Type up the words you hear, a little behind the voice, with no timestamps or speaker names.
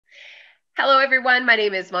Hello, everyone. My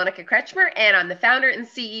name is Monica Kretschmer, and I'm the founder and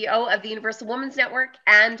CEO of the Universal Women's Network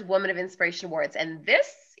and Women of Inspiration Awards. And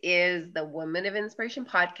this is the Women of Inspiration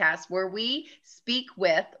podcast, where we speak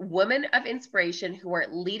with women of inspiration who are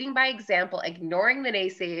leading by example, ignoring the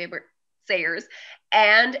naysayers,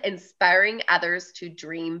 and inspiring others to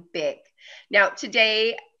dream big. Now,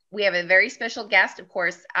 today, we have a very special guest. Of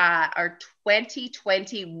course, our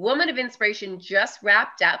 2020 Woman of Inspiration just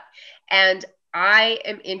wrapped up, and I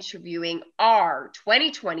am interviewing our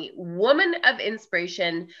 2020 Woman of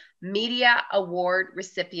Inspiration Media Award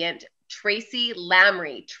recipient, Tracy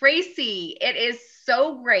Lamourie. Tracy, it is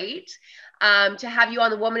so great to have you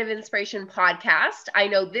on the Woman of Inspiration podcast. I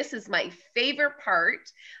know this is my favorite part.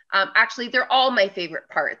 Actually, they're all my favorite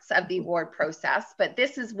parts of the award process, but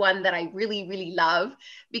this is one that I really, really love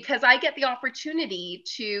because I get the opportunity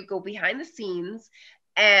to go behind the scenes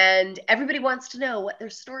and everybody wants to know what their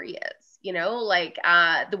story is. You know, like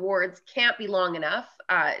the awards can't be long enough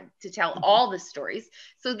to tell all the stories.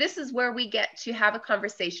 So this is where we get to have a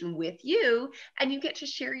conversation with you, and you get to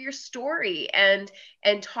share your story and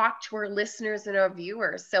talk to our listeners and our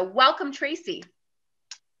viewers. So welcome, Tracy.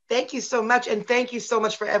 Thank you so much, and thank you so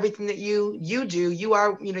much for everything that you do. You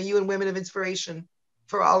are, you and Women of Inspiration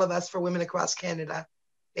for all of us, for women across Canada.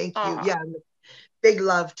 Thank you. Aww. Yeah, big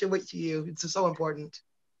love to you. It's so important.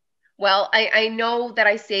 Well, I know that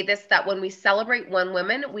I say this, that when we celebrate one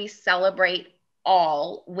woman, we celebrate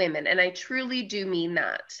all women. And I truly do mean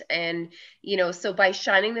that. And, so by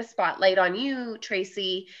shining the spotlight on you,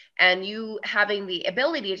 Tracy, and you having the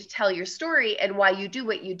ability to tell your story and why you do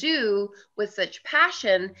what you do with such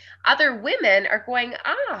passion, other women are going,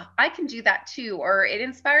 I can do that too. Or it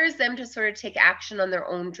inspires them to sort of take action on their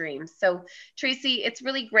own dreams. So, Tracy, it's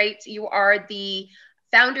really great. You are the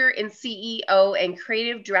founder and CEO and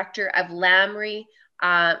creative director of Lamourie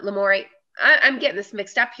I'm getting this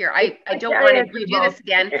mixed up here. I don't want to do this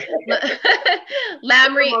again.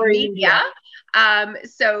 Lamourie Media.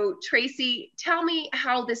 So Tracy, tell me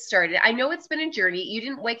how this started. I know it's been a journey. You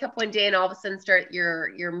didn't wake up one day and all of a sudden start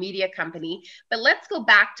your media company, but let's go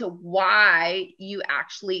back to why you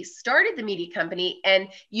actually started the media company. And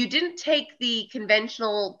you didn't take the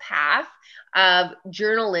conventional path of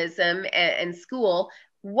journalism and school.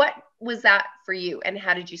 What was that for you, and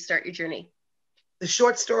how did you start your journey? The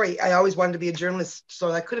short story, I always wanted to be a journalist,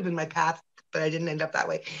 so that could have been my path, but I didn't end up that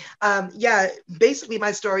way. Basically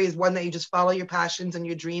my story is one that you just follow your passions and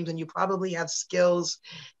your dreams, and you probably have skills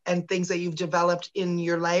and things that you've developed in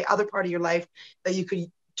your life, other part of your life, that you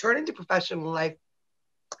could turn into professional life.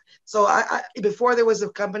 So before there was a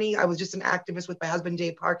company, I was just an activist with my husband,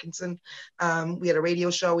 Dave Parkinson. We had a radio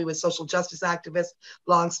show. We were social justice activists.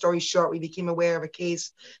 Long story short, we became aware of a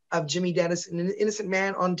case of Jimmy Dennis, an innocent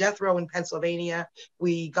man on death row in Pennsylvania.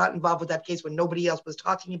 We got involved with that case when nobody else was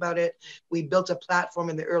talking about it. We built a platform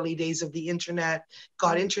in the early days of the internet,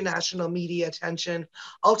 got international media attention.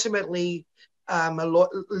 Ultimately, a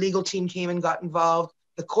legal team came and got involved.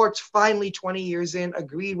 The courts finally, 20 years in,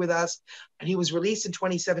 agreed with us, and he was released in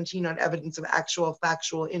 2017 on evidence of actual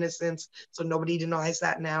factual innocence. So nobody denies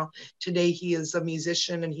that now. Today, he is a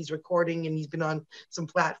musician, and he's recording, and he's been on some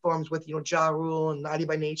platforms with, Ja Rule and Naughty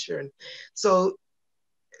by Nature. And so,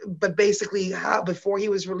 but basically, before he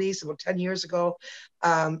was released, about 10 years ago,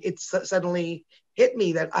 it suddenly hit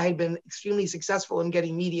me that I had been extremely successful in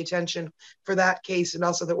getting media attention for that case, and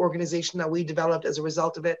also the organization that we developed as a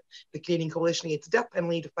result of it, the Canadian Coalition Against the Death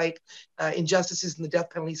Penalty, to fight injustices in the death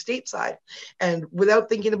penalty stateside. And without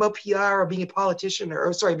thinking about PR or being a politician,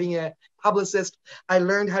 being a publicist, I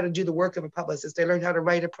learned how to do the work of a publicist. I learned how to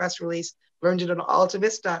write a press release, learned it on Alta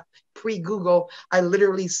Vista, pre-Google. I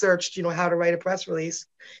literally searched, how to write a press release.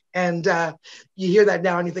 And you hear that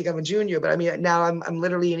now and you think I'm a junior, but I mean, now I'm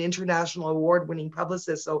literally an international award-winning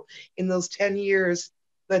publicist. So in those 10 years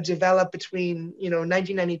that developed between,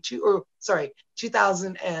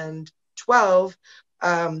 2012,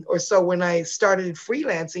 or so, when I started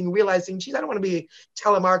freelancing, realizing, geez, I don't want to be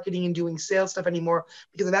telemarketing and doing sales stuff anymore,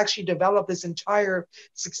 because I've actually developed this entire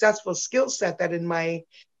successful skill set that in my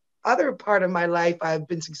other part of my life, I've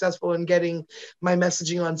been successful in getting my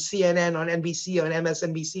messaging on CNN, on NBC, on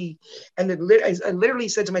MSNBC. And I literally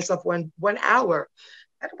said to myself, one hour,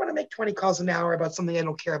 I don't want to make 20 calls an hour about something I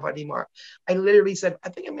don't care about anymore. I literally said, I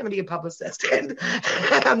think I'm going to be a publicist. And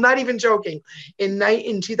I'm not even joking.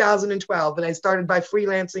 In 2012, and I started by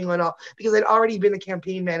freelancing on all, because I'd already been a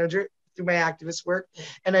campaign manager through my activist work.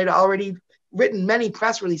 And I'd already written many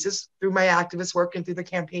press releases through my activist work and through the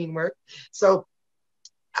campaign work. So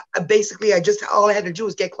basically, all I had to do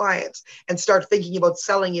was get clients and start thinking about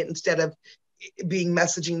selling it instead of being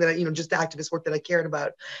messaging that, just activist work that I cared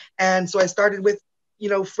about. And so I started with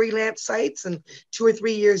freelance sites. And 2 or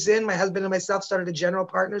 3 years in, my husband and myself started a general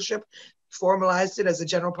partnership, formalized it as a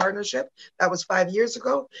general partnership. That was 5 years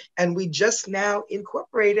ago. And we just now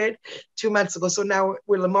incorporated 2 months ago. So now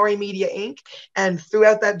we're Lamourie Media Inc. And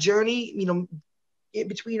throughout that journey, in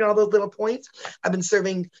between all those little points, I've been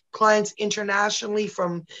serving clients internationally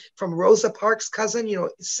from Rosa Parks' cousin,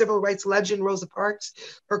 civil rights legend Rosa Parks.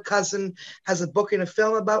 Her cousin has a book and a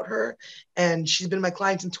film about her, and she's been my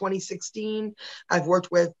client in 2016. I've worked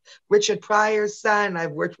with Richard Pryor's son.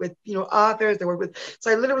 I've worked with, authors.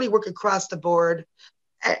 So I literally work across the board.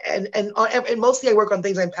 And mostly I work on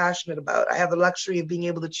things I'm passionate about. I have the luxury of being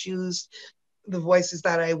able to choose the voices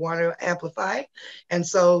that I want to amplify. And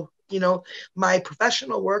so, my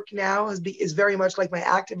professional work now is very much like my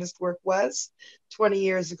activist work was 20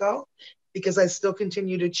 years ago, because I still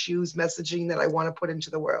continue to choose messaging that I want to put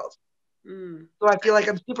into the world. So I feel like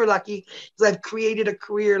I'm super lucky because I've created a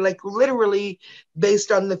career, like literally based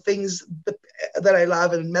on the things that I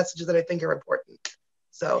love and messages that I think are important.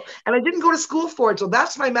 So, and I didn't go to school for it. So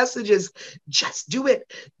that's my message, is just do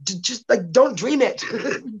it. Just like, don't dream it,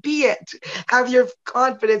 be it, have your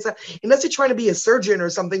confidence. Unless you're trying to be a surgeon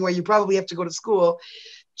or something where you probably have to go to school,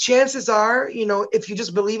 chances are, if you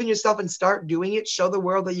just believe in yourself and start doing it, show the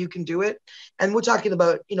world that you can do it. And we're talking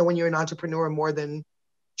about, when you're an entrepreneur more than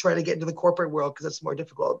trying to get into the corporate world, because it's more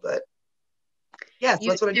difficult. But yes,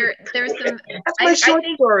 that's what I do. There's some. That's my short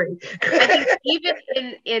story. I think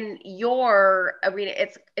even in your arena,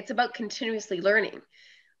 it's about continuously learning.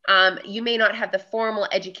 You may not have the formal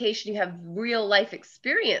education, you have real life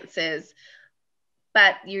experiences,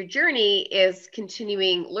 but your journey is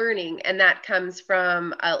continuing learning, and that comes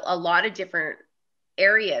from a lot of different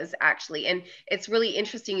areas, actually. And it's really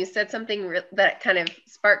interesting. You said something that kind of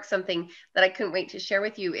sparked something that I couldn't wait to share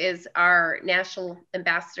with you, is our national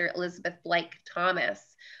ambassador, Elizabeth Blake Thomas.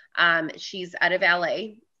 She's out of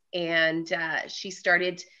LA, and she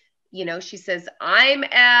started, she says, I'm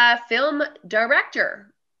a film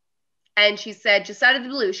director. And she said, just out of the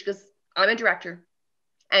blue, she goes, I'm a director.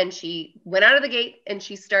 And she went out of the gate and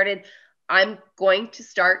she started, I'm going to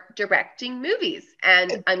start directing movies,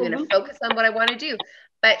 and I'm going to focus on what I want to do.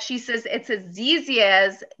 But she says it's as easy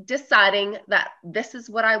as deciding that this is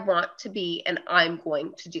what I want to be and I'm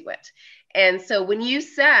going to do it. And so when you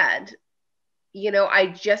said,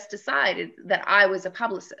 I just decided that I was a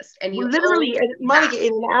publicist, and you literally, Monica,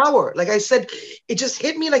 in an hour, like I said, it just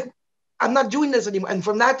hit me like, I'm not doing this anymore. And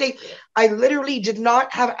from that day, I literally did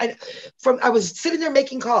not have, I was sitting there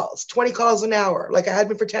making calls, 20 calls an hour, like I had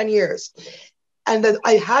been for 10 years. And then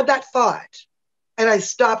I had that thought and I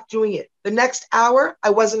stopped doing it. The next hour,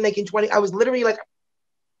 I wasn't making 20. I was literally like,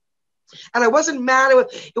 and I wasn't mad.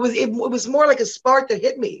 It was more like a spark that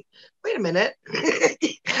hit me. Wait a minute.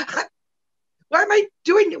 Why am I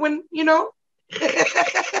doing it when,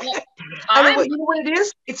 And what it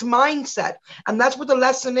is? It's mindset. And that's what the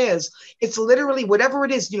lesson is. It's literally whatever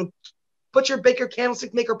it is, butcher, baker,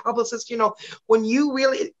 candlestick maker, publicist, when you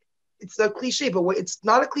really, it's a cliche, but it's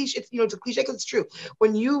not a cliche. It's a cliche because it's true.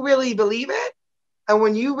 When you really believe it, and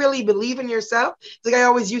when you really believe in yourself, it's like I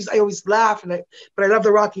always laugh, but I love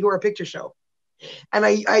the Rocky Horror Picture Show. And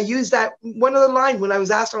I use that one of the lines when I was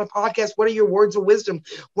asked on a podcast, what are your words of wisdom?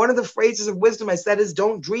 One of the phrases of wisdom I said is,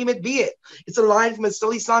 don't dream it, be it. It's a line from a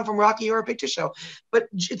silly song from Rocky Horror Picture Show, but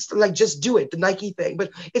it's like, just do it, the Nike thing. But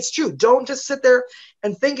it's true. Don't just sit there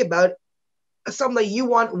and think about something that you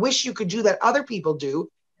wish you could do that other people do.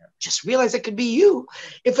 Just realize it could be you.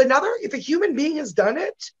 If a human being has done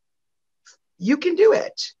it, you can do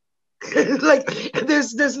it. Like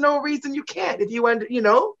there's no reason you can't. If you want,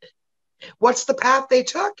 what's the path they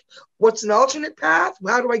took? What's an alternate path?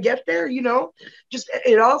 How do I get there? Just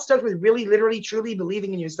it all starts with really, literally, truly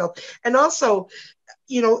believing in yourself. And also,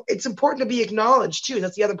 it's important to be acknowledged too.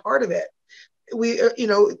 That's the other part of it.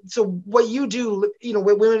 So what you do,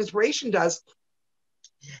 what Women Inspiration does,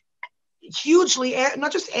 hugely,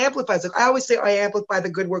 not just amplifies it. I always say I amplify the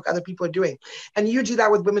good work other people are doing. And you do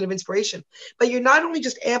that with Women of Inspiration. But you're not only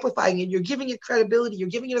just amplifying it, you're giving it credibility, you're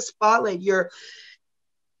giving it a spotlight, you're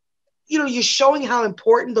showing how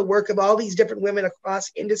important the work of all these different women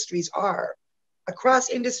across industries are. Across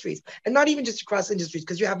industries, and not even just across industries,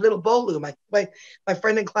 because you have little Bolu, my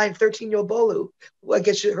friend and client, 13-year-old Bolu. Well, I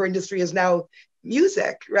guess her industry is now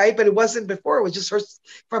music, right? But it wasn't before. It was just her,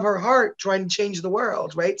 from her heart, trying to change the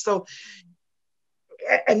world, right? So,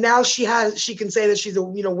 and now she can say that she's a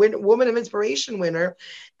Woman of Inspiration winner,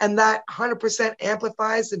 and that 100%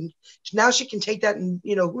 amplifies. And now she can take that, and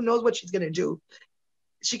who knows what she's going to do.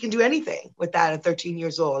 She can do anything with that at 13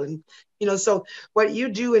 years old. And, so what you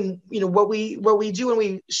do and, what we do when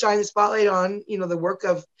we shine the spotlight on, the work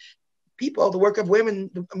of people, the work of women,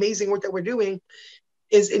 the amazing work that we're doing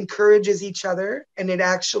is encourages each other, and it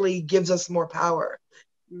actually gives us more power.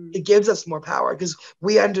 It gives us more power because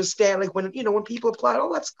we understand, like when people applaud,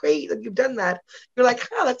 oh, that's great that you've done that. You're like,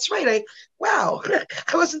 oh, that's right. Wow,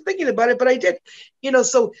 I wasn't thinking about it, but I did.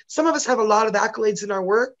 So some of us have a lot of accolades in our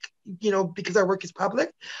work, because our work is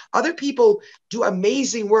public. Other people do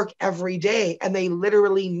amazing work every day, and they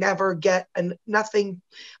literally never get nothing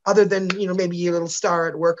other than, maybe a little star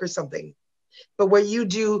at work or something. But what you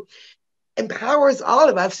do empowers all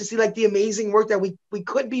of us to see like the amazing work that we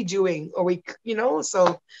could be doing, or so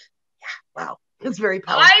yeah, wow, it's very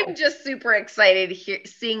powerful. I'm just super excited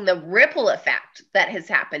seeing the ripple effect that has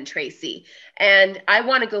happened, Tracy. And I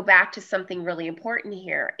want to go back to something really important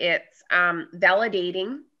here. It's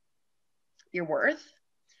validating your worth.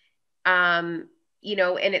 And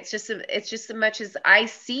it's just as much as I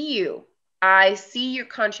see you, I see your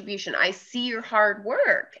contribution, I see your hard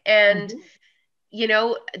work, and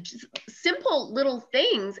just simple little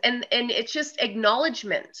things, and it's just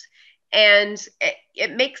acknowledgement, and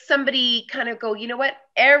it makes somebody kind of go, you know what,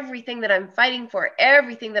 everything that I'm fighting for,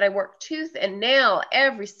 everything that I work tooth and nail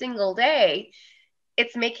every single day,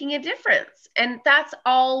 it's making a difference. And that's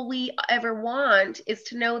all we ever want, is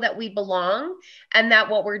to know that we belong, and that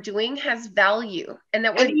what we're doing has value, and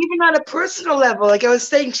that even on a personal level, like I was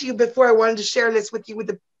saying to you before, I wanted to share this with you, with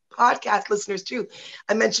the podcast listeners too.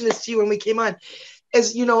 I mentioned this to you when we came on,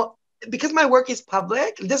 is, because my work is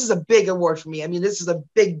public, this is a big award for me. I mean, this is a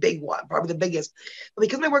big one, probably the biggest. But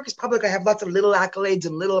because my work is public, I have lots of little accolades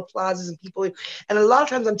and little applauses and people. And a lot of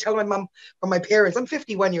times I'm telling my mom or my parents, I'm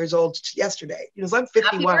 51 years old yesterday. So I'm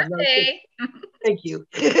 51. Happy birthday. Thank you.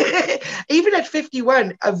 Even at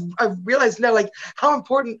 51, I've realized now, like, how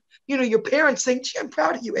important, your parents saying, gee, I'm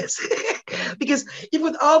proud of you is. Because even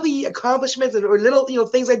with all the accomplishments or little,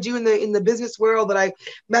 things I do in the business world, that I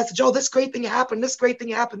message, oh, this great thing happened, this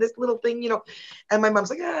little thing, and my mom's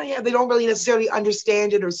like, oh, yeah, they don't really necessarily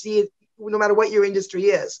understand it or see it, no matter what your industry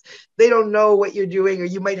is. They don't know what you're doing, or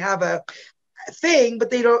you might have a thing, but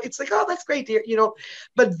they don't, it's like, oh, that's great, dear,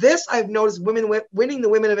 But this, I've noticed, winning the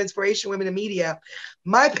Women of Inspiration, Women in Media,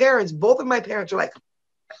 both of my parents are like,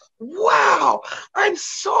 wow, I'm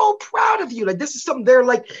so proud of you. Like, this is something they're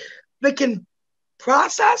like, they can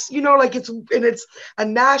process, like it's a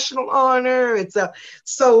national honor.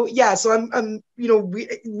 So I'm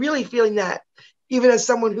really feeling that, even as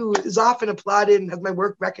someone who is often applauded and has my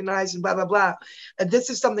work recognized and blah, blah, blah. And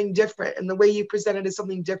this is something different. And the way you present it is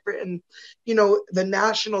something different. And, the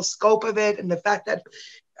national scope of it, and the fact that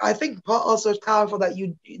I think also it's powerful that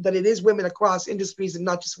it is women across industries and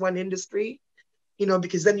not just one industry,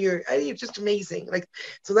 because then it's just amazing. Like,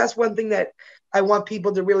 so that's one thing that I want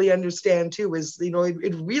people to really understand too, is,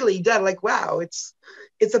 it really does, like, wow, it's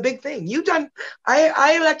a big thing.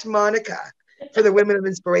 I elect Monica for the Women of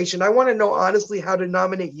Inspiration. I want to know honestly how to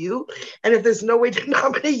nominate you. And if there's no way to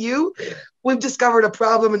nominate you, we've discovered a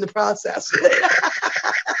problem in the process.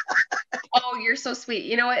 Oh, you're so sweet.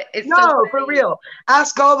 You know what? It's no, for real.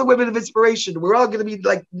 Ask all the Women of Inspiration. We're all going to be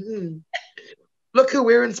like, look who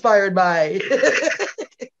we're inspired by.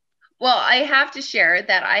 Well, I have to share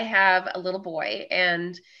that I have a little boy,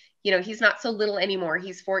 and he's not so little anymore.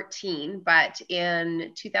 He's 14, but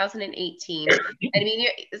in 2018,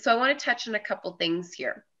 so I want to touch on a couple things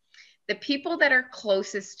here. The people that are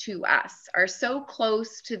closest to us are so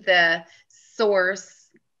close to the source.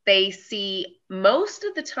 They see most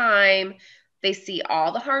of the time, they see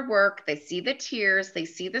all the hard work, they see the tears, they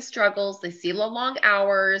see the struggles, they see the long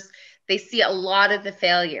hours, they see a lot of the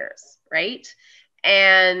failures, right?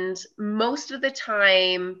 And most of the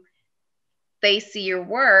time, they see your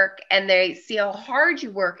work and they see how hard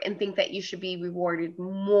you work and think that you should be rewarded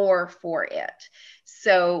more for it.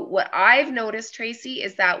 So what I've noticed, Tracy,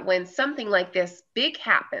 is that when something like this big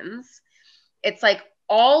happens, it's like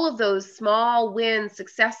all of those small wins,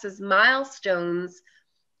 successes, milestones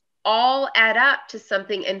all add up to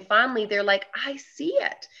something. And finally, they're like, I see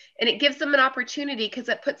it. And it gives them an opportunity, because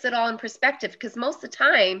it puts it all in perspective. Because most of the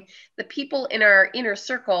time, the people in our inner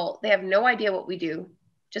circle, they have no idea what we do.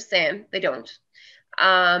 Just saying, they don't.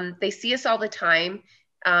 They see us all the time.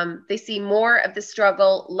 They see more of the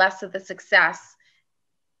struggle, less of the success,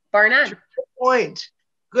 bar none.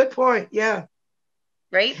 Good point. Yeah.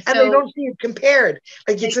 Right. And they don't see it compared.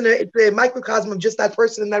 Like it's a microcosm of just that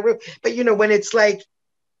person in that room. But when it's like,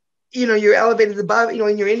 you're elevated above,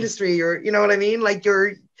 in your industry, or, you know what I mean? Like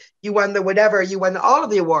you won the whatever, you won all of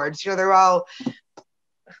the awards, they're all.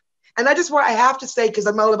 And I have to say, because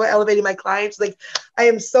I'm all about elevating my clients, like I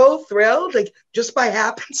am so thrilled, like just by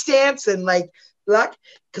happenstance and like luck,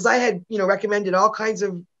 because I had, recommended all kinds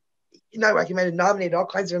of not recommended, nominated all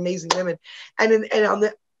kinds of amazing women. And on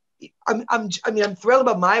the, I'm thrilled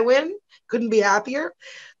about my win. Couldn't be happier.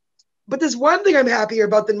 But there's one thing I'm happier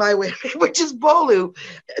about than my win, which is Bolu.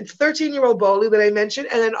 It's 13-year-old Bolu that I mentioned.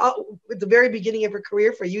 And then at the very beginning of her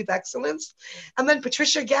career for Youth Excellence. And then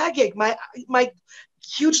Patricia Gagic, my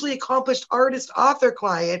hugely accomplished artist author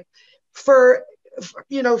client for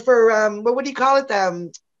what do you call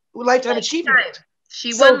it? Lifetime achievement.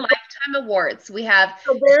 She won lifetime awards. We have.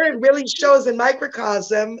 So there it really shows in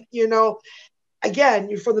microcosm, again,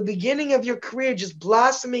 you're from the beginning of your career just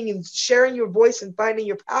blossoming and sharing your voice and finding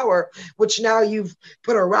your power, which now you've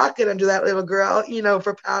put a rocket under that little girl,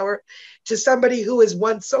 for power, to somebody who has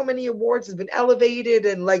won so many awards, has been elevated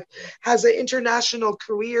and like has an international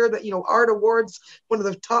career that, art awards, one of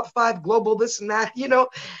the top 5 global, this and that,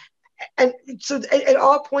 and so at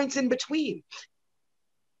all points in between.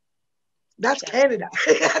 That's Canada.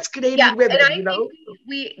 That's Canadian women, and I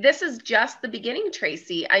think this is just the beginning,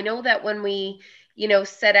 Tracy. I know that when we,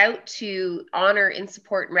 set out to honor and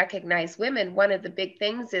support and recognize women, one of the big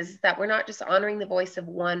things is that we're not just honoring the voice of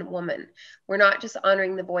one woman. We're not just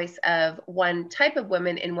honoring the voice of one type of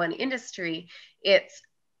women in one industry. It's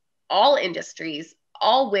all industries,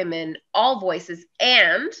 all women, all voices.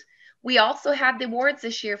 And we also had the awards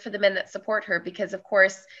this year for the men that support her because, of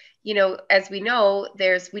course, as we know,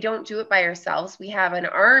 we don't do it by ourselves. We have an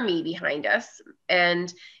army behind us,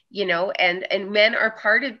 and and men are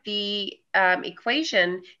part of the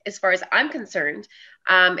equation as far as I'm concerned.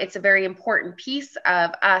 It's a very important piece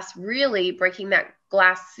of us really breaking that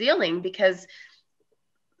glass ceiling because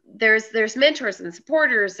there's mentors and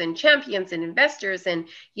supporters and champions and investors, and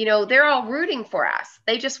they're all rooting for us.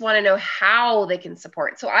 They just want to know how they can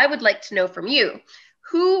support. So I would like to know from you,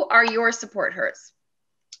 who are your supporters?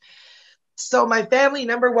 So my family,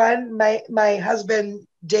 number one, my husband,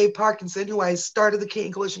 Dave Parkinson, who I started the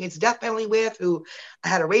Canadian Coalition Against the Death Penalty with, who I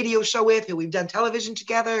had a radio show with, who we've done television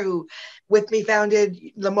together, who with me founded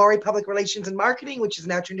Lamourie Public Relations and Marketing, which is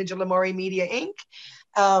now turned into Lamourie Media, Inc.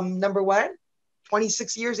 Number one,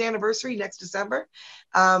 26 years anniversary next December.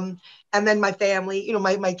 And then my family,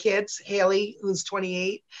 my kids, Haley, who's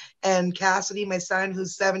 28, and Cassidy, my son,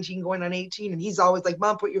 who's 17 going on 18. And he's always like,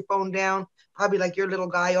 Mom, put your phone down. Probably like your little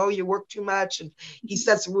guy, oh, you work too much. And he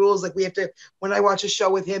sets rules. Like we have to, when I watch a show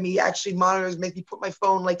with him, he actually monitors, make me put my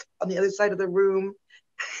phone like on the other side of the room,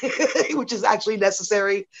 which is actually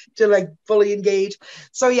necessary to like fully engage.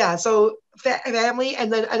 So yeah, so family,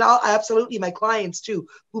 and absolutely my clients too,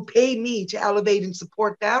 who pay me to elevate and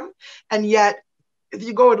support them. And yet, if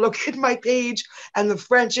you go and look at my page and the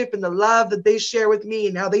friendship and the love that they share with me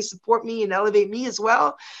and how they support me and elevate me as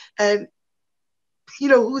well. And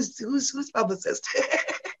who's publicist?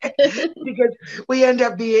 Because we end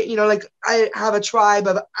up being, like I have a tribe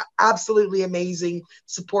of absolutely amazing,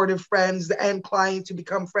 supportive friends and clients who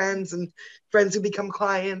become friends and friends who become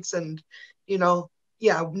clients. And,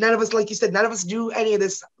 none of us, like you said, none of us do any of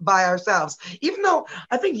this by ourselves, even though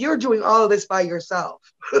I think you're doing all of this by yourself.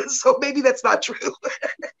 So maybe that's not true.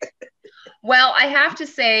 Well, I have to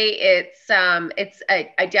say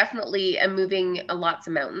I definitely am moving lots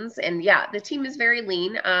of mountains, and yeah, the team is very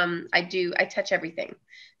lean. I touch everything.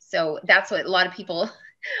 So that's what a lot of people,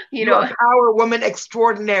 You're a power woman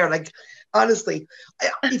extraordinaire. Like, honestly,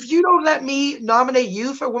 if you don't let me nominate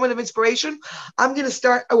you for Woman of Inspiration, I'm going to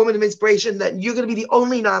start a Woman of Inspiration that you're going to be the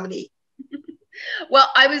only nominee. Well,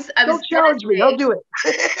 I was don't challenge me. I'll do it.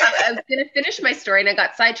 I was going to finish my story and I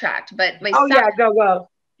got sidetracked, but my go.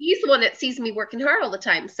 He's the one that sees me working hard all the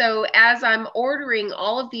time. So as I'm ordering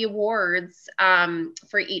all of the awards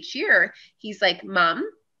for each year, he's like, Mom,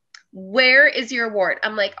 where is your award?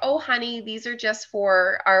 I'm like, oh, honey, these are just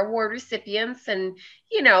for our award recipients. And,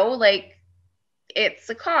 it's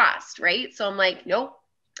a cost, right? So I'm like, nope.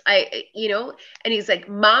 And he's like,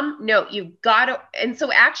 Mom, no, you've got to. And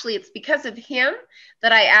so actually it's because of him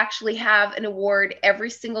that I actually have an award every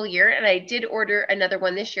single year. And I did order another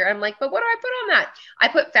one this year. I'm like, but what do I put on that? I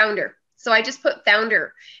put founder. So I just put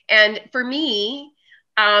founder. And for me,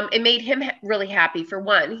 it made him really happy. For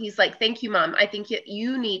one, he's like, thank you, Mom. I think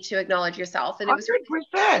you need to acknowledge yourself. And it was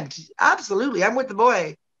 100%. Absolutely. I'm with the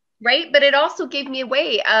boy. Right. But it also gave me a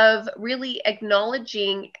way of really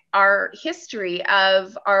acknowledging our history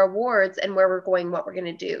of our awards and where we're going, what we're going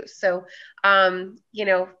to do. So,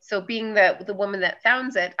 so being the woman that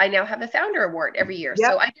founds it, I now have a founder award every year.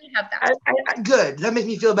 Yep. So I do have that. Good. That makes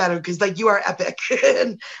me feel better because you are epic.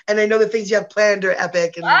 and I know the things you have planned are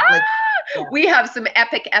epic. And we have some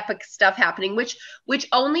epic stuff happening, which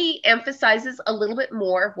only emphasizes a little bit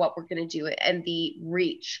more of what we're going to do and the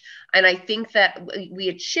reach. And I think that we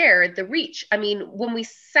had shared the reach. I mean, when we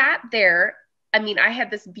sat there I mean, I had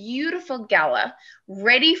this beautiful gala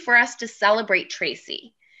ready for us to celebrate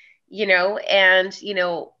Tracy, and,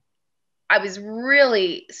 I was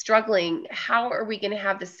really struggling. How are we going to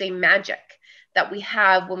have the same magic that we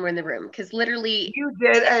have when we're in the room? Because literally, You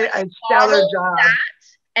did a stellar model job.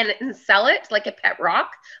 that and sell it like a pet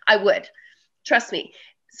rock, I would. Trust me.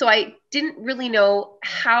 So I didn't really know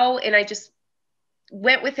how, and I just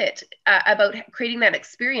went with it about creating that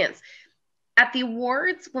experience. At the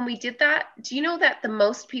awards, when we did that, do you know that the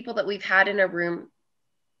most people that we've had in a room,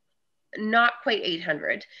 not quite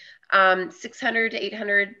 800, 600 to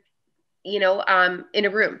 800, in a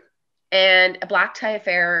room, and a black tie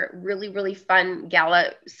affair, really, really fun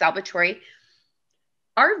gala celebratory.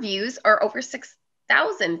 Our views are over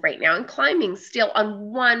 6,000 right now and climbing still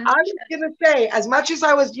on one. I was gonna say, as much as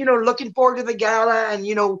I was, looking forward to the gala, and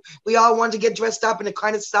we all wanted to get dressed up, and it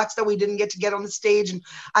kind of sucks that we didn't get to get on the stage. And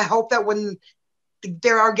I hope that when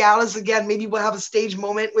there are galas again, maybe we'll have a stage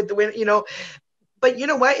moment with the win. But you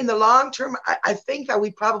know what? In the long term, I think that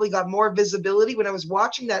we probably got more visibility when I was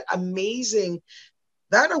watching that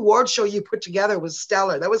award show you put together was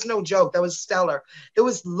stellar. That was no joke. That was stellar. It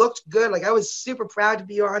looked good. Like, I was super proud to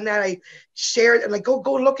be on that. I shared and go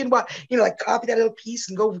look and what, copy that little piece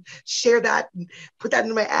and go share that and put that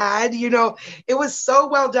in my ad. It was so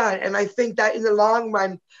well done. And I think that in the long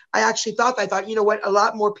run, I thought, you know what, a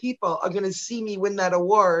lot more people are going to see me win that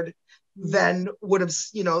award than would have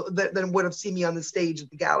seen me on the stage at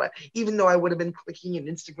the gala, even though I would have been clicking and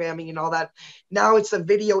Instagramming and all that. Now it's a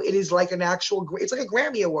video. It is like it's like a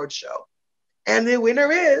Grammy Award show. And the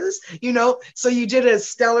winner is, so you did a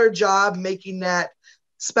stellar job making that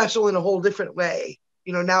special in a whole different way.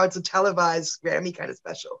 Now it's a televised Grammy kind of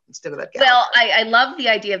special instead of that gala. Well, I love the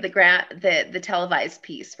idea of the televised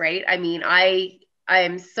piece, right? I mean, I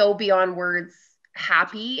am so beyond words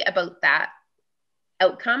happy about that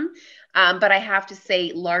outcome. But I have to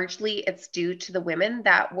say, largely it's due to the women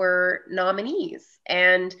that were nominees.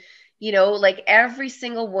 And, like every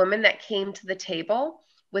single woman that came to the table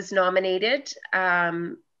was nominated.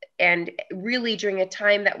 And really during a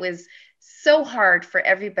time that was so hard for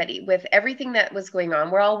everybody with everything that was going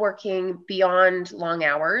on. We're all working beyond long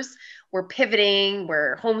hours. We're pivoting,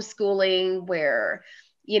 we're homeschooling, we're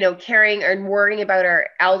caring and worrying about our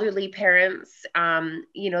elderly parents.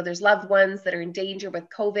 There's loved ones that are in danger with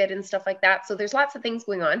COVID and stuff like that. So there's lots of things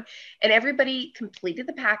going on. And everybody completed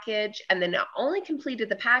the package, and then not only completed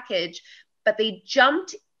the package, but they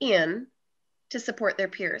jumped in to support their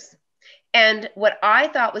peers. And what I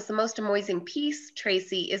thought was the most amazing piece,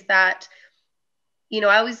 Tracy, is that,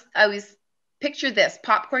 I always picture this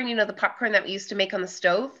popcorn, the popcorn that we used to make on the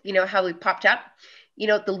stove, how we popped up,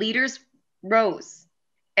 the leaders rose.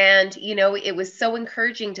 And, it was so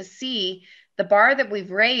encouraging to see the bar that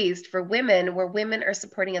we've raised for women, where women are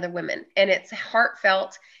supporting other women. And it's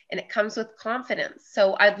heartfelt and it comes with confidence.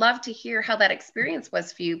 So I'd love to hear how that experience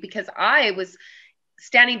was for you, because I was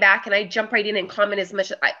standing back and I jumped right in and comment as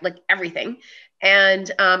much as like everything. And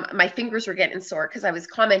my fingers were getting sore because I was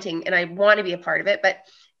commenting and I want to be a part of it. But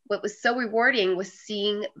what was so rewarding was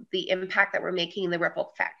seeing the impact that we're making, the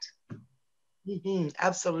ripple effect. Mm-hmm,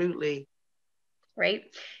 absolutely. Right.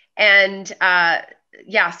 And so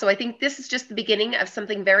I think this is just the beginning of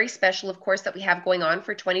something very special, of course, that we have going on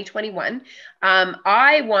for 2021.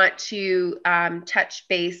 I want to touch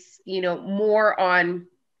base, more on,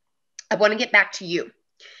 I want to get back to you,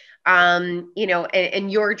 and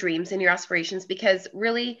your dreams and your aspirations, because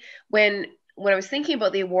really when I was thinking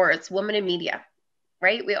about the awards, Women in Media,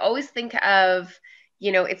 right? We always think of,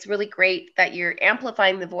 it's really great that you're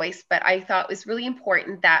amplifying the voice, but I thought it was really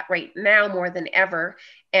important that right now more than ever,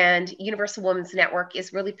 and Universal Women's Network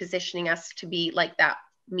is really positioning us to be like that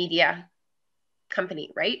media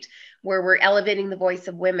company, right? Where we're elevating the voice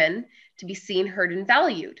of women to be seen, heard, and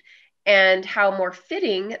valued. And how more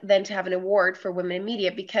fitting than to have an award for women in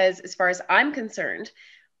media, because as far as I'm concerned,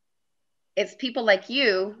 it's people like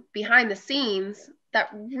you behind the scenes that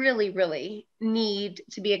really, really need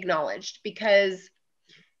to be acknowledged, because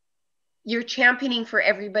you're championing for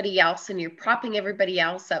everybody else and you're propping everybody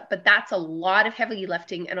else up, but that's a lot of heavy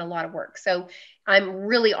lifting and a lot of work. So I'm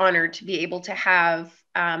really honored to be able to have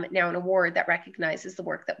now an award that recognizes the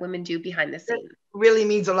work that women do behind the scenes. It really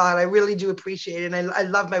means a lot. I really do appreciate it. And I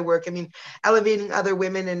love my work. I mean, elevating other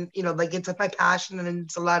women, and, it's my passion, and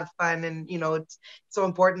it's a lot of fun, and, it's so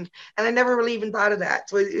important. And I never really even thought of that.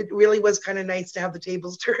 So it really was kind of nice to have the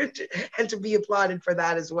tables turned and to be applauded for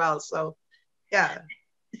that as well. So, yeah.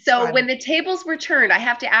 So when the tables were turned, I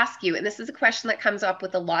have to ask you, and this is a question that comes up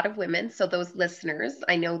with a lot of women. So those listeners,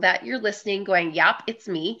 I know that you're listening going, yep, it's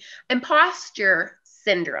me. Imposter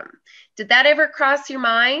syndrome. Did that ever cross your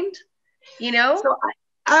mind? you know? So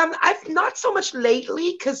I've not so much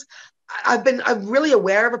lately because I'm really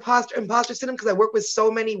aware of imposter syndrome because I work with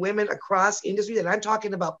so many women across industries, and I'm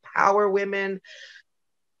talking about power women.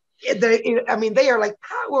 I mean, they are like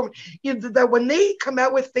power. You know, that when they come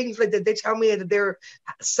out with things like that, they tell me that they're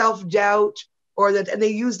self-doubt, or that, and they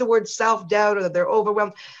use the word self-doubt, or that they're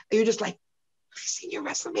overwhelmed. And you're just like, have you seen your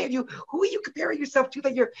resume? Who are you comparing yourself to?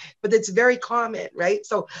 That you're, but it's very common, right?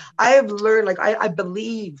 So I have learned, like, I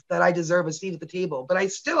believe that I deserve a seat at the table, but I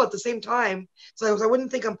still, at the same time, so I wouldn't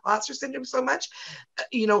think imposter syndrome so much,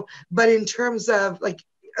 you know, but in terms of like,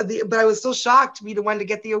 but I was still shocked to be the one to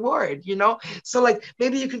get the award, you know? So like,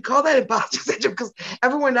 maybe you could call that imposter syndrome because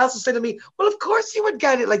everyone else is saying to me, well, of course you would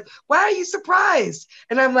get it. Like, why are you surprised?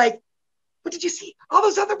 And I'm like, but did you see all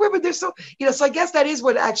those other women? They're so, you know, so I guess that is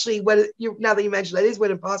what actually, now that you mentioned, that is what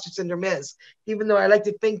imposter syndrome is, even though I like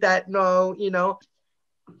to think that, no, you know.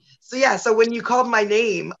 So yeah, so when you called my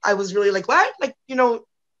name, I was really like, what? Like, you know,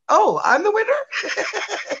 oh, I'm the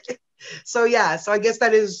winner? So yeah, so I guess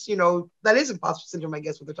that is, you know, that is imposter syndrome, I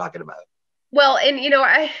guess, what they're talking about. Well, and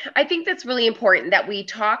I think that's really important that we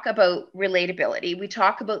talk about relatability. We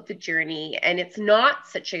talk about the journey, and it's not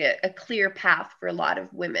such a clear path for a lot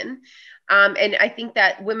of women. And I think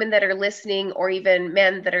that women that are listening, or even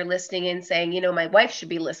men that are listening and saying, my wife should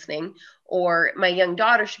be listening, or my young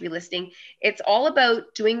daughter should be listening, it's all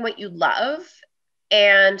about doing what you love.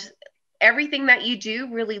 And everything that you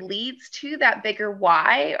do really leads to that bigger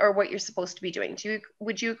why, or what you're supposed to be doing.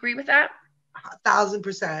 Would you agree with that?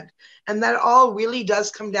 1,000%. And that all really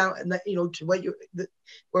does come down, and that, you know, to what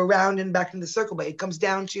we're round and back in the circle, but it comes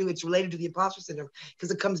down to, it's related to the imposter syndrome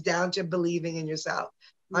because it comes down to believing in yourself.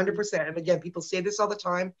 100%. And again, people say this all the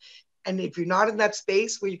time. And if you're not in that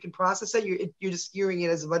space where you can process it, you're just hearing it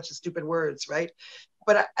as a bunch of stupid words, right?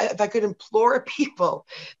 But if I could implore people,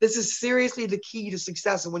 this is seriously the key to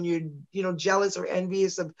success. And when you're, jealous or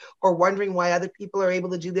envious of, or wondering why other people are able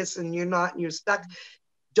to do this and you're not, and you're stuck,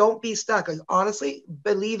 don't be stuck. Like, honestly,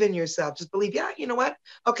 believe in yourself. Just believe, yeah, you know what?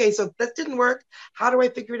 Okay, so that didn't work. How do I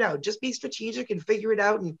figure it out? Just be strategic and figure it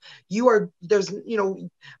out. And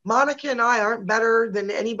Monica and I aren't better than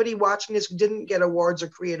anybody watching this who didn't get awards or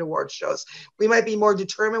create award shows. We might be more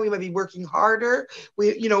determined. We might be working harder.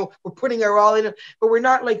 We're putting our all in it, but we're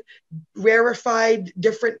not like rarefied,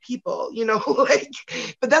 different people,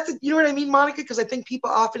 but that's, you know what I mean, Monica? Because I think people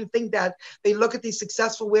often think that they look at these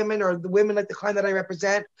successful women or the women like the kind that I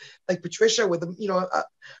represent, like Patricia with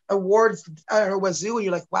awards at her wazoo, and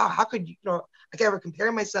you're like, wow, how could I can never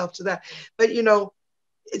compare myself to that. But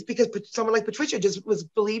it's because someone like Patricia just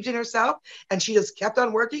believed in herself, and she just kept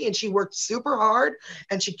on working, and she worked super hard,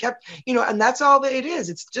 and she kept, and that's all that it is.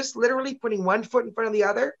 It's just literally putting one foot in front of the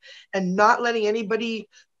other and not letting anybody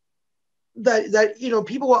that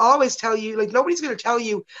people will always tell you, like, nobody's going to tell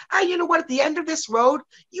you, you know what, at the end of this road,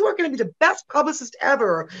 you are going to be the best publicist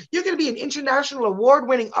ever. You're going to be an international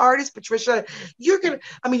award-winning artist, Patricia. Your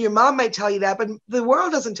mom might tell you that, but the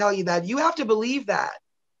world doesn't tell you that. You have to believe that.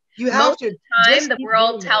 You have Most to of the time, just the keep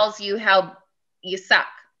world doing it. tells you how you suck,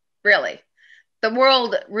 really. The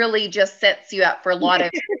world really just sets you up for a lot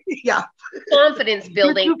of Yeah. confidence You're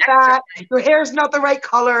building too fat. Your hair's not the right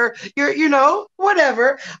color. You're,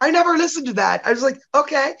 whatever. I never listened to that. I was like,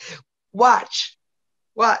 okay, watch.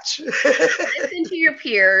 Listen to your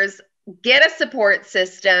peers, get a support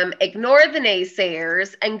system, ignore the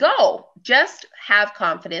naysayers, and go. Just have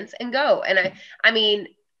confidence and go. And I mean,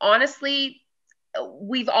 honestly,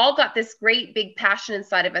 we've all got this great big passion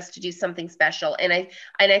inside of us to do something special. And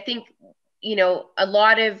I think, a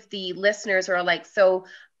lot of the listeners are like, so,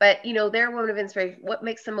 but they're a woman of inspiration. What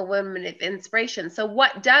makes them a woman of inspiration? So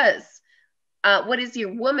what is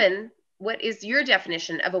your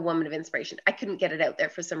definition of a woman of inspiration? I couldn't get it out there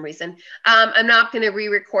for some reason. I'm not going to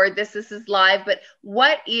re-record this. This is live, but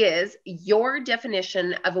what is your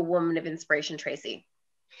definition of a woman of inspiration, Tracy?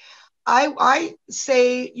 I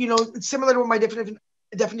say, similar to what my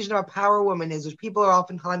definition of a power woman is, which people are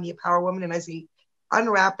often calling me a power woman, and I say,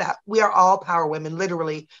 unwrap that. We are all power women,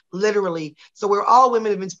 literally. So we're all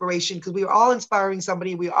women of inspiration because we are all inspiring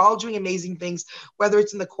somebody. We're all doing amazing things, whether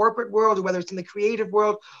it's in the corporate world or whether it's in the creative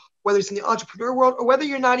world, whether it's in the entrepreneur world, or whether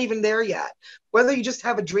you're not even there yet, whether you just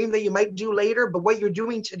have a dream that you might do later, but what you're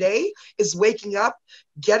doing today is waking up,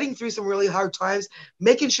 getting through some really hard times,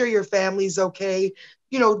 making sure your family's okay,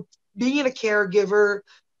 being a caregiver,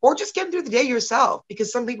 or just getting through the day yourself,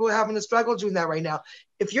 because some people are having a struggle doing that right now.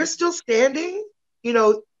 If you're still standing,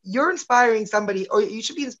 you're inspiring somebody, or you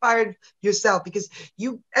should be inspired yourself, because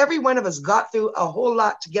every one of us got through a whole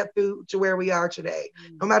lot to get through to where we are today.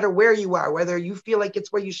 No matter where you are, whether you feel like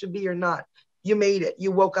it's where you should be or not, you made it.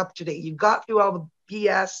 You woke up today. You got through all the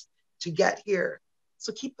BS to get here.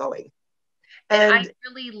 So keep going. And I And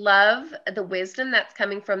really love the wisdom that's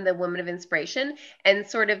coming from the women of inspiration and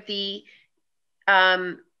sort of the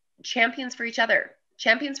champions for each other.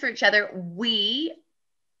 Champions for each other. We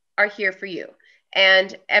are here for you.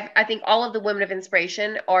 And I think all of the women of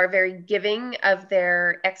inspiration are very giving of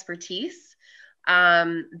their expertise.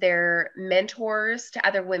 They're mentors to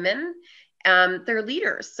other women. They're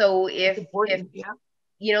leaders. So if yeah.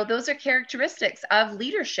 you know, those are characteristics of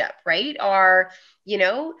leadership, right? Are, you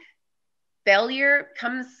know, failure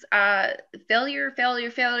comes failure,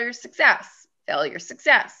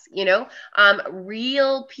 success, you know,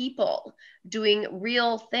 real people doing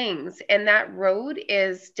real things. And that road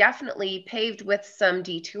is definitely paved with some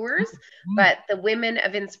detours, but the women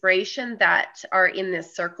of inspiration that are in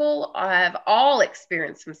this circle have all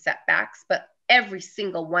experienced some setbacks, but every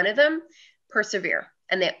single one of them persevere,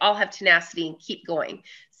 and they all have tenacity and keep going.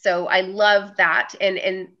 So I love that.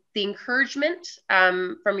 And the encouragement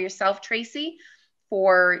from yourself, Tracy,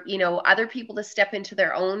 for, you know, other people to step into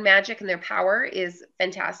their own magic and their power is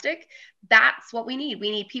fantastic. That's what we need.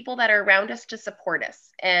 We need people that are around us to support us,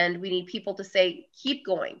 and we need people to say, keep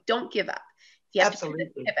going, don't give up. If you have Absolutely.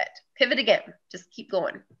 to pivot again, just keep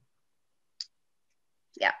going.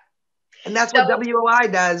 Yeah. And that's what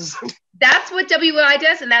WOI does. That's what WOI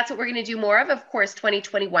does, and that's what we're going to do more of. Of course,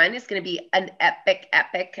 2021 is going to be an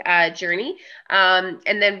epic journey.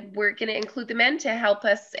 And then we're going to include the men to help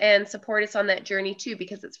us and support us on that journey too,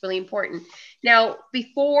 because it's really important. Now,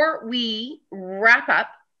 before we wrap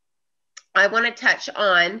up, I want to touch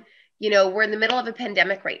on, you know, we're in the middle of a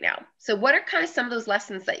pandemic right now. So what are kind of some of those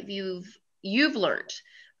lessons that you've learned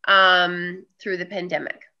through the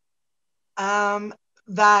pandemic?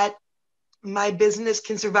 That my business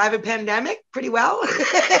can survive a pandemic pretty well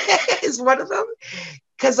is one of them.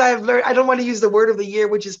 Because I've learned, I don't want to use the word of the year,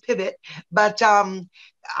 which is pivot, but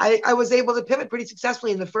I was able to pivot pretty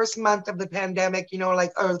successfully in the first month of the pandemic, you know,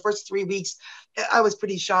 like, or the first 3 weeks. I was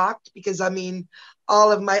pretty shocked because, I mean, a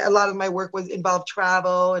lot of my work was involved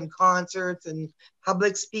travel and concerts and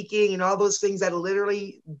public speaking and all those things that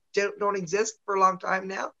literally don't exist for a long time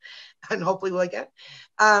now, and hopefully will again.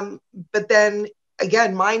 But then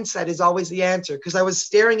again, mindset is always the answer, because I was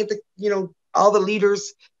staring at the, you know, all the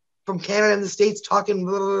leaders from Canada and the States talking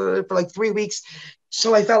for like 3 weeks.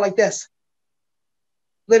 So I felt like this.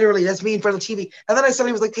 Literally, that's me in front of the TV. And then I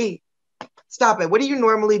suddenly was like, hey, stop it. What do you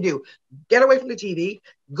normally do? Get away from the TV,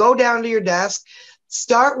 go down to your desk,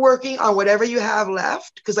 start working on whatever you have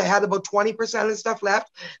left, because I had about 20% of the stuff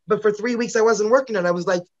left. But for 3 weeks, I wasn't working on it. I was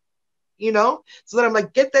like, you know? So then I'm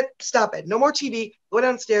like, stop it. No more TV, go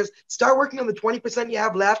downstairs, start working on the 20% you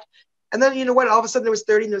have left. And then, you know what, all of a sudden there was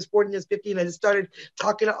 30, and there was 40, and there was 50, and I just started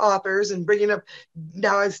talking to authors and bringing up,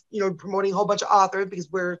 now I was, you know, promoting a whole bunch of authors, because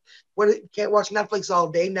can't watch Netflix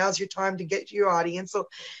all day. Now's your time to get to your audience. So,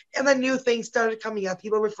 and then new things started coming up.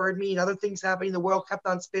 People referred me and other things happening. The world kept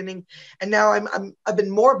on spinning. And now I've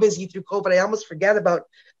been more busy through COVID. I almost forget about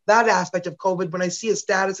that aspect of COVID when I see a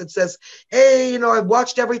status that says, hey, you know, I've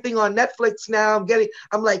watched everything on Netflix now.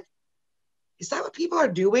 I'm like, is that what people are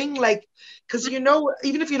doing? Like, because, you know,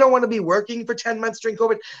 even if you don't want to be working for 10 months during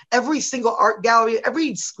COVID, every single art gallery,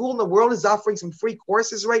 every school in the world is offering some free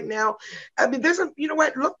courses right now. I mean, there's a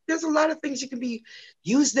lot of things you can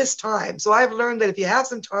use this time. So I've learned that if you have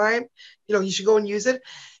some time, you know, you should go and use it.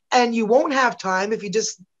 And you won't have time if you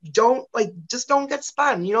just don't get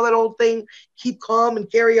spun. You know, that old thing, keep calm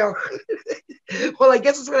and carry on. Well, I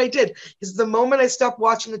guess that's what I did. Is the moment I stopped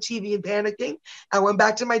watching the TV and panicking, I went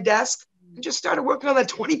back to my desk and just started working on that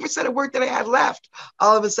 20% of work that I had left.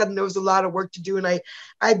 All of a sudden, there was a lot of work to do. And I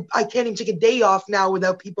can't even take a day off now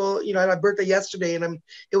without people, you know, I had my birthday yesterday, and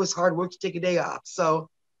it was hard work to take a day off. So,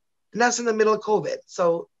 and that's in the middle of COVID.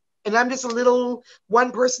 So, and I'm just a little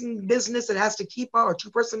one-person business that has to keep on, or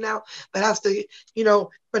two-person now, that has to, you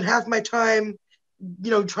know, spend half my time,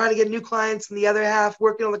 you know, trying to get new clients and the other half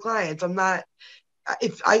working on the clients. I'm not,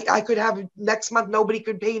 if I could have next month, nobody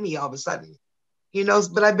could pay me all of a sudden, you know,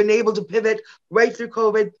 but I've been able to pivot right through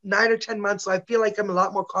COVID, 9 or 10 months. So I feel like I'm a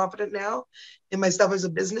lot more confident now in myself as a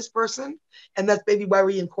business person. And that's maybe why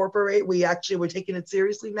we're taking it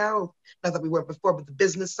seriously now. Not that we weren't before, but the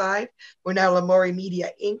business side. We're now Lamourie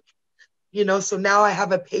Media, Inc. You know, so now I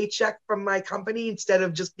have a paycheck from my company, instead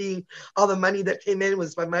of just being all the money that came in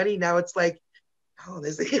was my money. Now it's like, oh,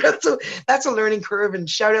 you know, so that's a learning curve. And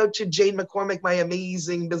shout out to Jane McCormick, my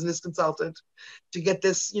amazing business consultant, to get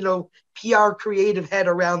this, you know, PR creative head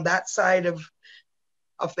around that side of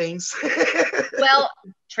things. Well,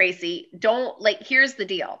 Tracy, here's the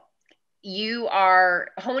deal. you are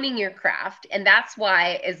honing your craft. And that's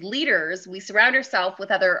why, as leaders, we surround ourselves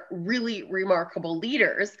with other really remarkable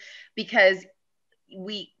leaders, because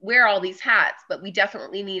we wear all these hats, but we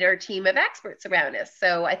definitely need our team of experts around us.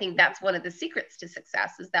 So I think that's one of the secrets to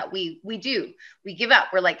success, is that we give up.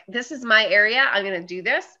 We're like, this is my area, I'm going to do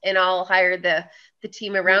this, and I'll hire the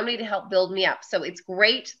team around me to help build me up. So it's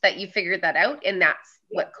great that you figured that out. And that's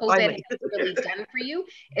what COVID has really done for you,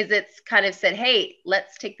 is it's kind of said, hey,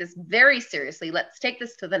 let's take this very seriously. Let's take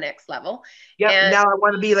this to the next level. Yeah. And now I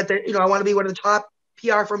want to be like I want to be one of the top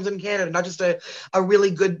PR firms in Canada, not just a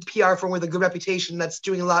really good PR firm with a good reputation that's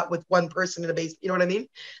doing a lot with one person in a base. You know what I mean?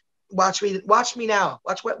 Watch me now.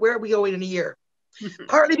 Where are we going in a year?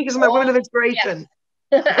 Partly because of my women of inspiration.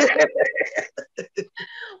 Yes.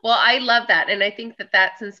 Well, I love that. And I think that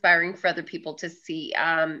that's inspiring for other people to see,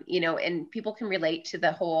 and people can relate to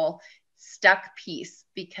the whole stuck piece,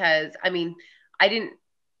 because I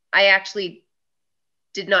actually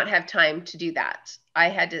did not have time to do that. I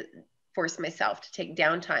had to force myself to take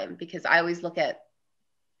downtime, because I always look at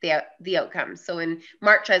the outcome. So in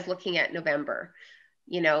March, I was looking at November.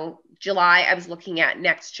 July, I was looking at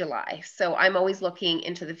next July. So I'm always looking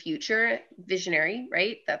into the future, visionary,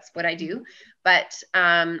 right? That's what I do. But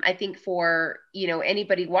I think for,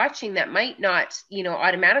 anybody watching that might not,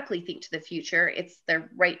 automatically think to the future, it's the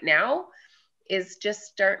right now, is just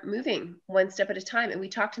start moving one step at a time. And we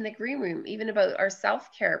talked in the green room even about our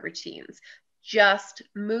self-care routines. Just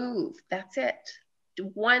move. That's it.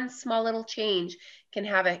 One small little change can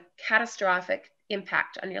have a catastrophic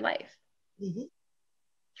impact on your life. Mm-hmm.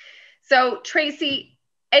 So, Tracy,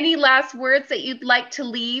 any last words that you'd like to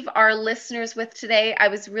leave our listeners with today? I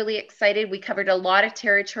was really excited. We covered a lot of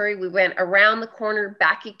territory. We went around the corner,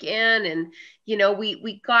 back again, and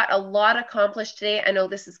we got a lot accomplished today. I know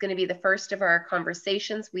this is going to be the first of our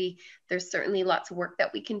conversations. There's certainly lots of work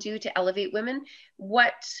that we can do to elevate women.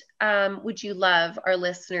 What would you love our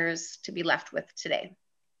listeners to be left with today?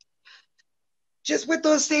 Just with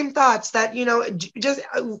those same thoughts that,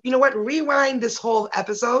 rewind this whole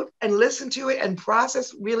episode and listen to it and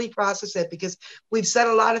really process it, because we've said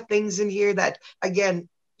a lot of things in here that, again,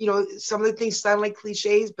 some of the things sound like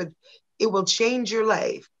cliches, but it will change your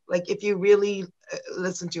life. Like, if you really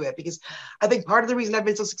listen to it, because I think part of the reason I've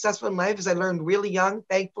been so successful in life is I learned really young,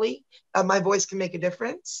 thankfully, my voice can make a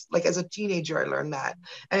difference. Like, as a teenager, I learned that,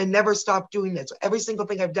 and I never stopped doing it. So every single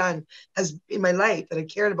thing I've done in my life that I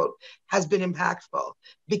cared about has been impactful,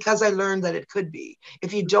 because I learned that it could be.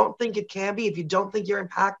 If you don't think it can be, if you don't think you're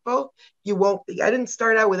impactful, you won't be. I didn't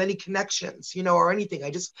start out with any connections, or anything.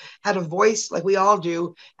 I just had a voice, like we all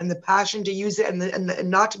do, and the passion to use it,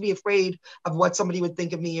 and not to be afraid of what somebody would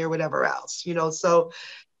think of me or whatever else, So,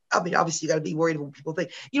 obviously you got to be worried what people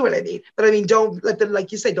think, you know what I mean? But don't let them,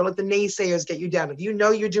 like you say, don't let the naysayers get you down. If you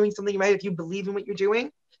know you're doing something right, if you believe in what you're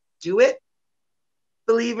doing, do it,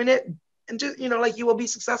 believe in it, and just, you will be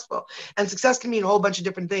successful. And success can mean a whole bunch of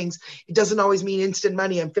different things. It doesn't always mean instant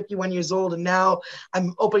money. I'm 51 years old, and now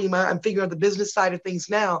I'm figuring out the business side of things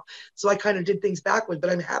now. So I kind of did things backwards, but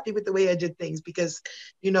I'm happy with the way I did things, because,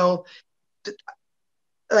 like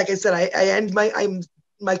I said,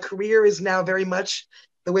 my career is now very much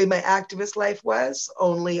the way my activist life was,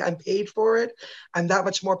 only I'm paid for it. I'm that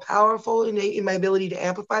much more powerful in my ability to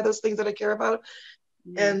amplify those things that I care about.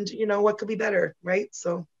 And what could be better, right?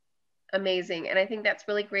 So amazing. And I think that's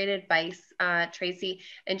really great advice, Tracy,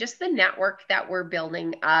 and just the network that we're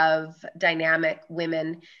building of dynamic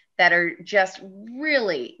women that are just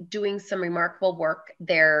really doing some remarkable work.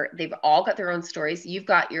 They've all got their own stories. You've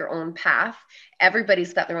got your own path.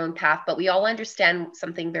 Everybody's got their own path, but we all understand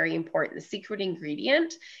something very important. The secret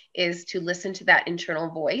ingredient is to listen to that internal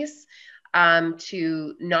voice,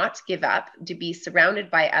 to not give up, to be surrounded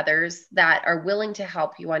by others that are willing to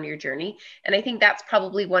help you on your journey. And I think that's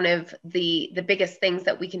probably one of the biggest things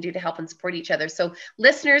that we can do to help and support each other. So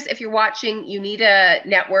listeners, if you're watching, you need a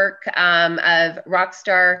network of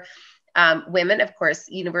rockstar women. Of course,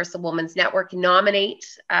 Universal Women's Network, nominate,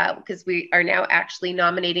 because we are now actually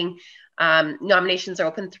nominating. Nominations are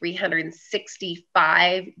open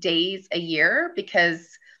 365 days a year,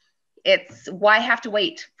 because it's why have to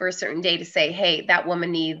wait for a certain day to say, hey, that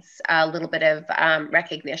woman needs a little bit of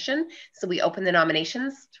recognition. So we open the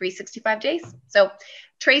nominations 365 days. So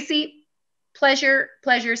Tracy, pleasure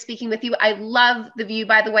speaking with you. I love the view,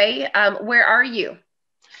 by the way. Where are you?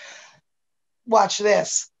 Watch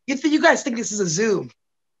this. You guys think this is a Zoom?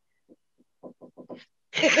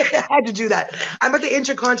 I had to do that. I'm at the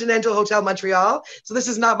Intercontinental Hotel Montreal. So this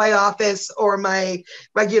is not my office or my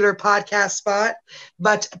regular podcast spot,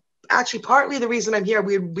 but actually partly the reason I'm here,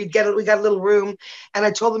 we got a little room, and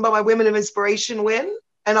I told them about my Women of Inspiration win.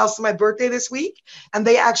 and also my birthday this week. And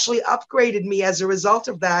they actually upgraded me as a result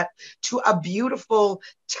of that to a beautiful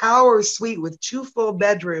tower suite with 2 full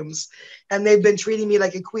bedrooms. And they've been treating me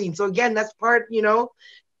like a queen. So again, that's part,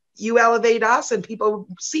 you elevate us and people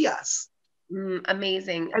see us.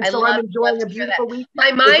 Amazing. And I so I'm love enjoying to a hear that. beautiful week.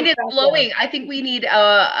 My mind is blowing. I think we need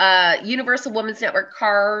a Universal Women's Network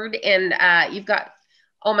card, and you've got,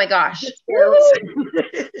 oh my gosh,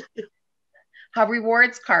 a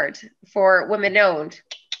rewards card for women owned.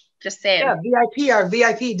 Just saying. Yeah, VIP are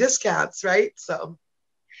VIP discounts, right? So.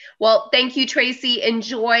 Well, thank you, Tracy.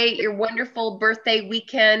 Enjoy your wonderful birthday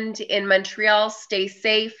weekend in Montreal. Stay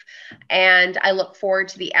safe. And I look forward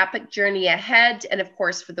to the epic journey ahead. And of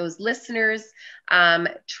course, for those listeners,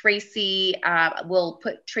 Tracy will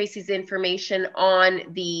put Tracy's information on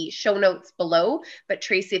the show notes below. But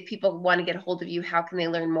Tracy, if people want to get a hold of you, how can they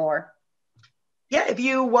learn more? Yeah, if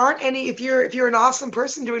you're an awesome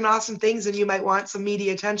person doing awesome things and you might want some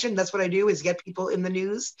media attention, that's what I do, is get people in the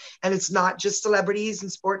news. And it's not just celebrities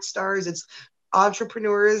and sports stars, it's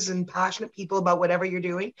entrepreneurs and passionate people about whatever you're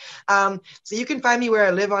doing. So you can find me where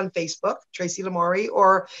I live on Facebook, Tracy Lamourie,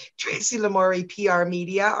 or Tracy Lamourie PR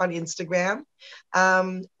Media on Instagram,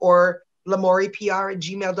 or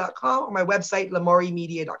LamouriePR@gmail.com, or my website,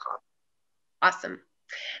 LamourieMedia.com. Awesome.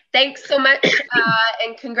 Thanks so much,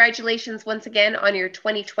 and congratulations once again on your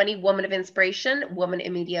 2020 Woman of Inspiration, Woman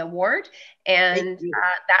in Media Award. And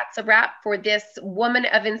that's a wrap for this Woman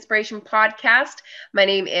of Inspiration podcast. My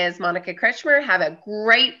name is Monica Kretschmer. Have a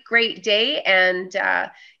great, great day, and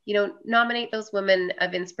nominate those women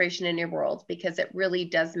of inspiration in your world, because it really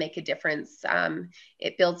does make a difference.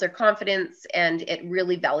 It builds their confidence, and it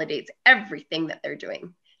really validates everything that they're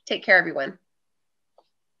doing. Take care, everyone.